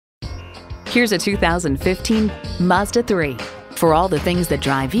Here's a 2015 Mazda 3. For all the things that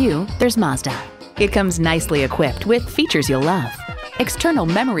drive you, there's Mazda. It comes nicely equipped with features you'll love. External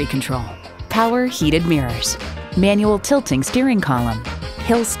memory control, power heated mirrors, manual tilting steering column,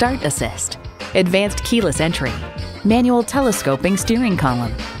 hill start assist, advanced keyless entry, manual telescoping steering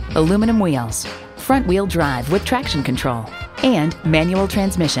column, aluminum wheels, front wheel drive with traction control, and manual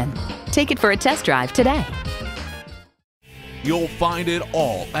transmission. Take it for a test drive today. You'll find it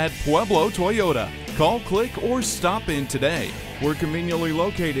all at Pueblo Toyota. Call, click, or stop in today. We're conveniently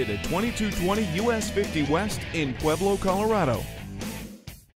located at 2220 US 50 West in Pueblo, Colorado.